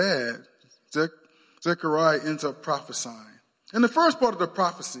 His dad, Zechariah, ends up prophesying. And the first part of the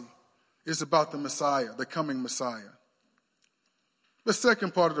prophecy is about the Messiah, the coming Messiah. The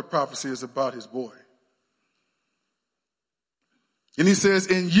second part of the prophecy is about his boy. And he says,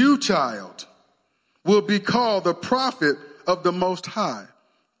 and you, child, will be called the prophet of the Most High.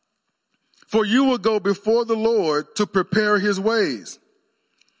 For you will go before the Lord to prepare his ways,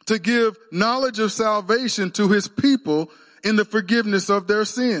 to give knowledge of salvation to his people in the forgiveness of their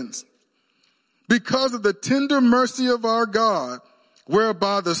sins. Because of the tender mercy of our God,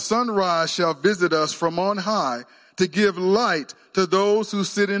 whereby the sunrise shall visit us from on high, to give light to those who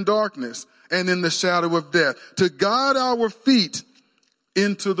sit in darkness and in the shadow of death, to guide our feet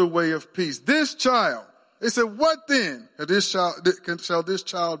into the way of peace. This child, they said, what then shall this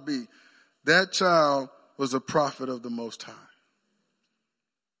child be? That child was a prophet of the Most High.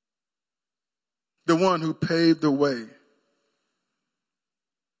 The one who paved the way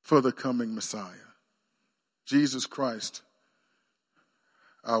for the coming Messiah. Jesus Christ,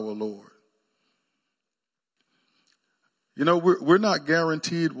 our Lord. You know, we're not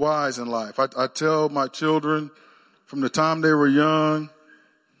guaranteed wise in life. I tell my children from the time they were young,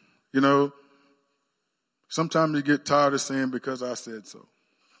 you know, sometimes you get tired of saying because I said so.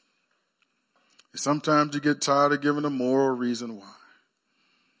 Sometimes you get tired of giving a moral reason why.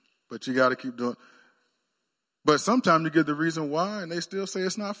 But you got to keep doing it. But sometimes you get the reason why and they still say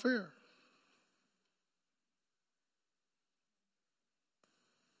it's not fair.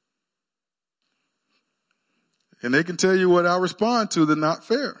 And they can tell you what I respond to, the not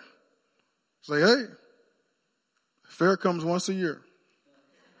fair. Say, hey, fair comes once a year.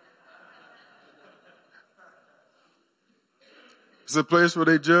 It's a place where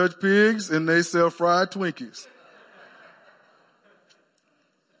they judge pigs and they sell fried Twinkies.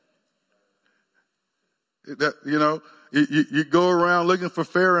 You go around looking for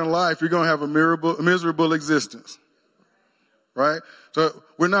fair in life, you're going to have a miserable existence. Right? So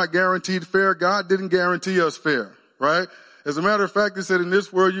we're not guaranteed fair. God didn't guarantee us fair. Right? As a matter of fact, he said, in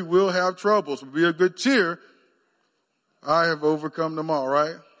this world you will have troubles, but be of good cheer. I have overcome them all.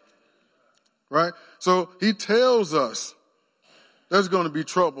 Right? Right? So he tells us there's going to be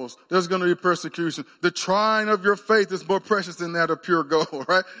troubles. There's going to be persecution. The trying of your faith is more precious than that of pure gold,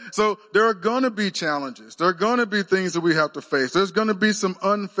 right? So there are going to be challenges. There are going to be things that we have to face. There's going to be some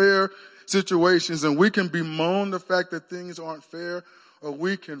unfair situations, and we can bemoan the fact that things aren't fair, or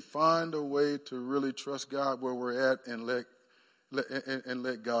we can find a way to really trust God where we're at and let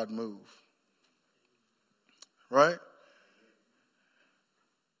God move. Right?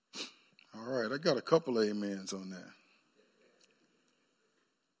 All right, I got a couple of amens on that.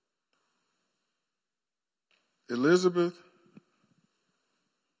 Elizabeth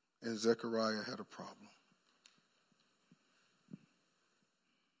and Zechariah had a problem.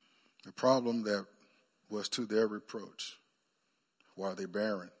 A problem that was to their reproach. Why are they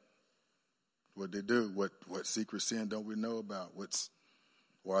barren? What they do? What secret sin don't we know about?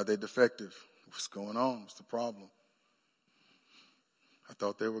 Why are they defective? What's going on? What's the problem? I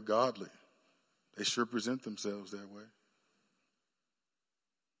thought they were godly. They sure present themselves that way.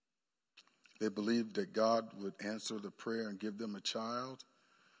 They believed that God would answer the prayer and give them a child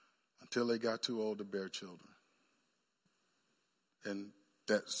until they got too old to bear children. And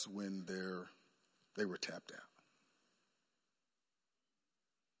that's when they were tapped out.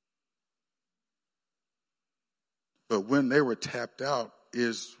 But when they were tapped out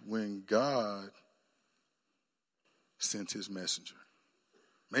is when God sent his messenger.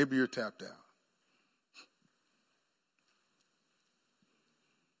 Maybe you're tapped out.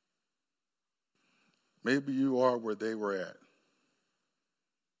 Maybe you are where they were at.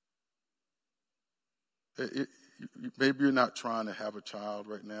 Maybe you're not trying to have a child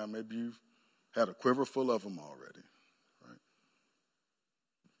right now. Maybe you've had a quiver full of them already. Right?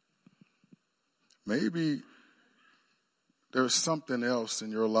 Maybe there's something else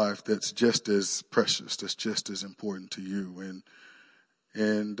in your life that's just as precious, that's just as important to you.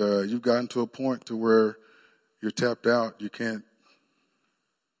 And you've gotten to a point to where you're tapped out. You can't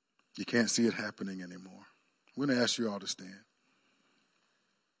see it happening anymore. I'm going to ask you all to stand.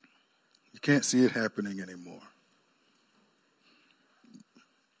 You can't see it happening anymore.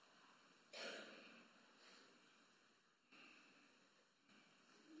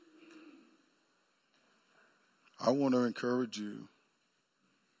 I want to encourage you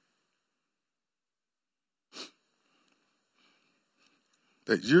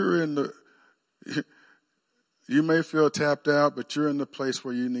that you may feel tapped out, but you're in the place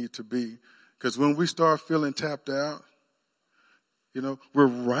where you need to be. Because when we start feeling tapped out, we're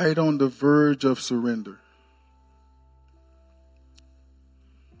right on the verge of surrender.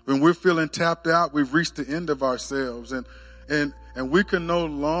 When we're feeling tapped out, we've reached the end of ourselves, and we can no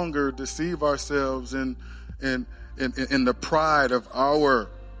longer deceive ourselves in the pride of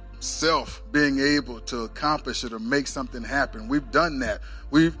our self being able to accomplish it or make something happen. We've done that.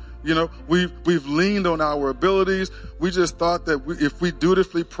 We've leaned on our abilities. We just thought that if we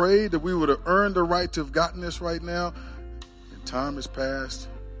dutifully prayed, that we would have earned the right to have gotten this right now. And time has passed.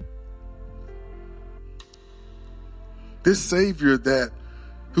 This Savior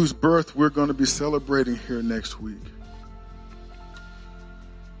whose birth we're going to be celebrating here next week,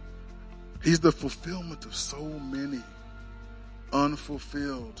 he's the fulfillment of so many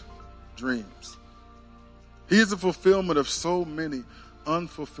unfulfilled dreams. He is the fulfillment of so many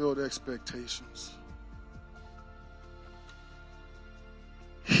unfulfilled expectations.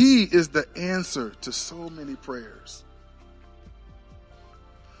 He is the answer to so many prayers.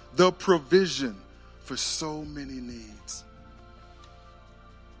 The provision for so many needs.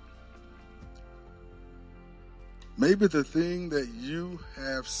 Maybe the thing that you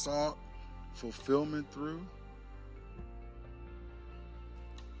have sought fulfillment through,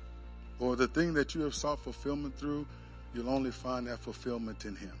 or the thing that you have sought fulfillment through, you'll only find that fulfillment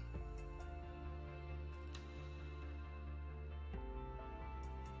in him.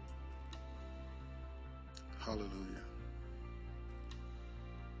 Hallelujah.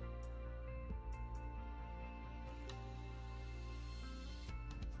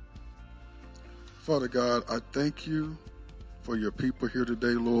 Father God, I thank you for your people here today,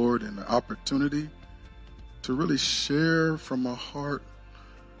 Lord, and the opportunity to really share from my heart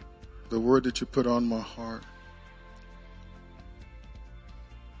the word that you put on my heart.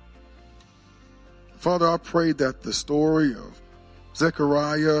 Father, I pray that the story of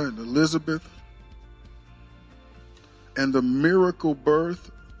Zechariah and Elizabeth and the miracle birth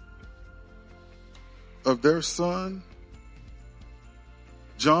of their son,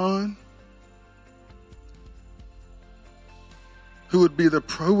 John, who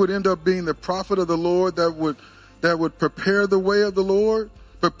would end up being the prophet of the Lord that would prepare the way of the Lord,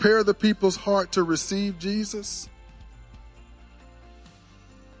 prepare the people's heart to receive Jesus.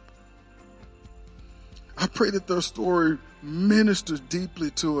 I pray that their story ministers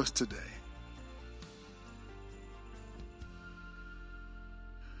deeply to us today.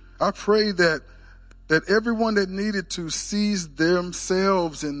 I pray that everyone that needed to sees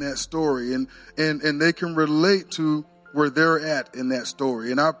themselves in that story and they can relate to where they're at in that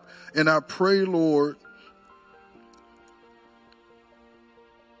story. And I pray, Lord,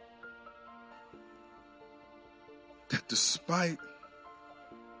 that despite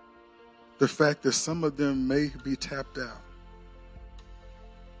the fact that some of them may be tapped out,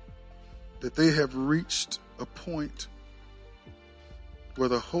 that they have reached a point where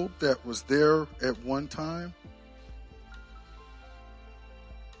the hope that was there at one time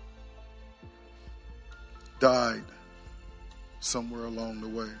died somewhere along the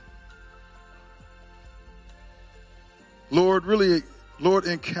way. Lord,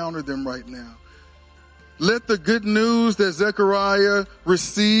 encounter them right now. Let the good news that Zechariah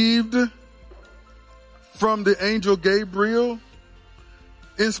received from the angel Gabriel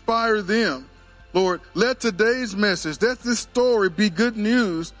inspire them. Lord, let today's message, let this story be good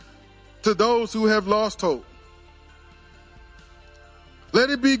news to those who have lost hope.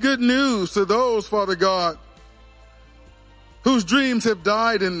 Let it be good news to those, Father God, whose dreams have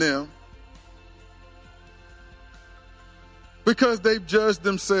died in them because they've judged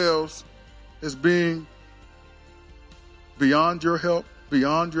themselves as being beyond your help,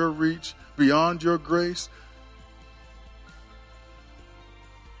 beyond your reach, beyond your grace.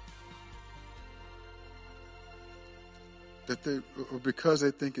 Or because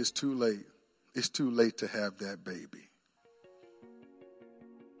they think it's too late to have that baby.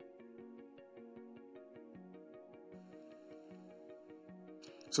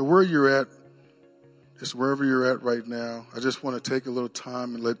 So where you're at, just wherever you're at right now, I just want to take a little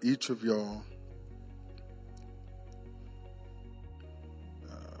time and let each of y'all,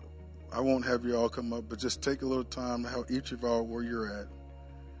 I won't have you all come up, but just take a little time to help each of y'all where you're at.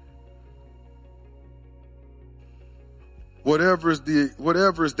 Whatever is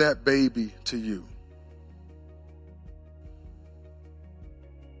that baby to you.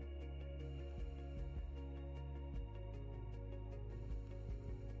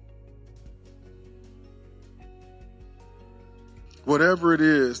 Whatever it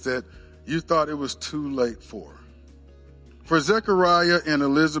is that you thought it was too late for. For Zechariah and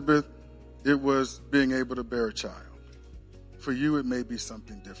Elizabeth, it was being able to bear a child. For you, it may be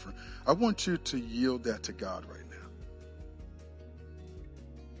something different. I want you to yield that to God right now.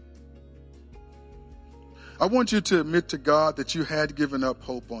 I want you to admit to God that you had given up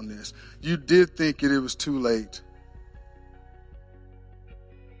hope on this. You did think it was too late.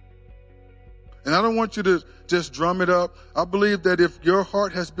 And I don't want you to just drum it up. I believe that if your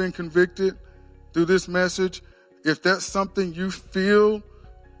heart has been convicted through this message, if that's something you feel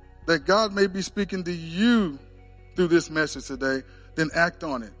that God may be speaking to you through this message today, then act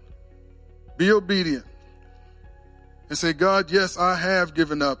on it. Be obedient. And say, God, yes, I have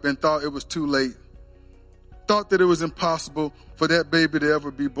given up and thought it was too late. Thought that it was impossible for that baby to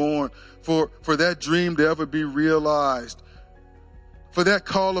ever be born, for that dream to ever be realized, for that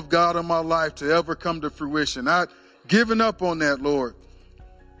call of God on my life to ever come to fruition. I'd given up on that, Lord.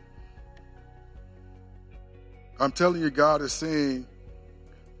 I'm telling you, God is saying,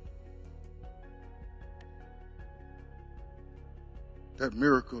 that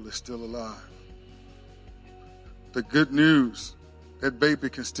miracle is still alive. The good news, that baby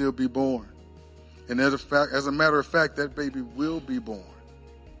can still be born. And as a matter of fact, that baby will be born.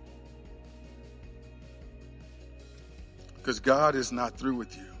 Because God is not through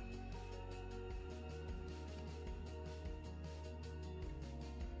with you.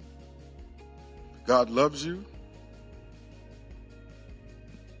 God loves you.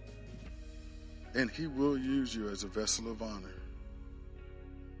 And He will use you as a vessel of honor,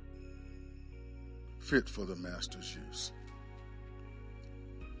 fit for the Master's use.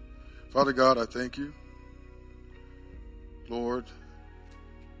 Father God, I thank you, Lord,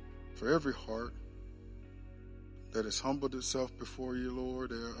 for every heart that has humbled itself before you,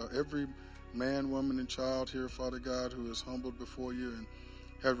 Lord. Every man, woman, and child here, Father God, who has humbled before you and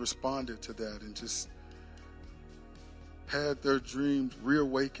have responded to that and just had their dreams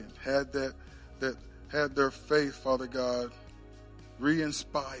reawakened, had that had their faith, Father God,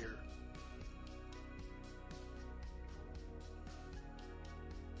 re-inspired.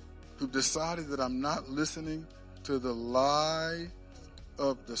 Who decided that I'm not listening to the lie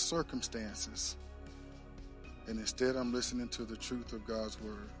of the circumstances, and instead I'm listening to the truth of God's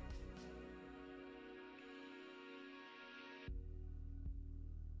word.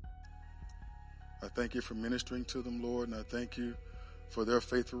 I thank you for ministering to them, Lord, and I thank you for their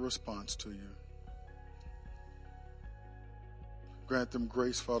faithful response to you. Grant them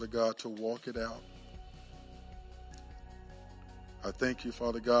grace, Father God, to walk it out. I thank you,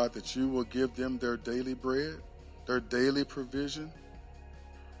 Father God, that you will give them their daily bread, their daily provision,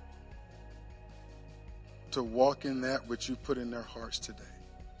 to walk in that which you put in their hearts today.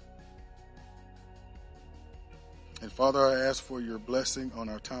 And Father, I ask for your blessing on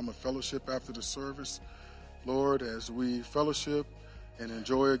our time of fellowship after the service. Lord, as we fellowship and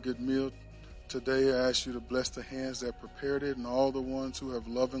enjoy a good meal today, I ask you to bless the hands that prepared it and all the ones who have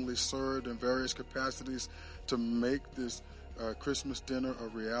lovingly served in various capacities to make this Christmas dinner a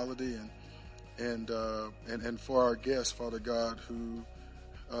reality, and for our guests, Father God, who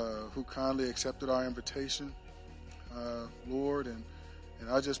kindly accepted our invitation, Lord, and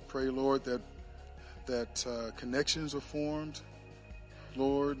I just pray, Lord, that connections are formed,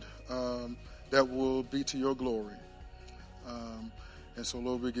 Lord, that will be to your glory. And so,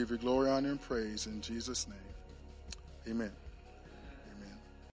 Lord, we give you glory, honor, and praise in Jesus' name. Amen.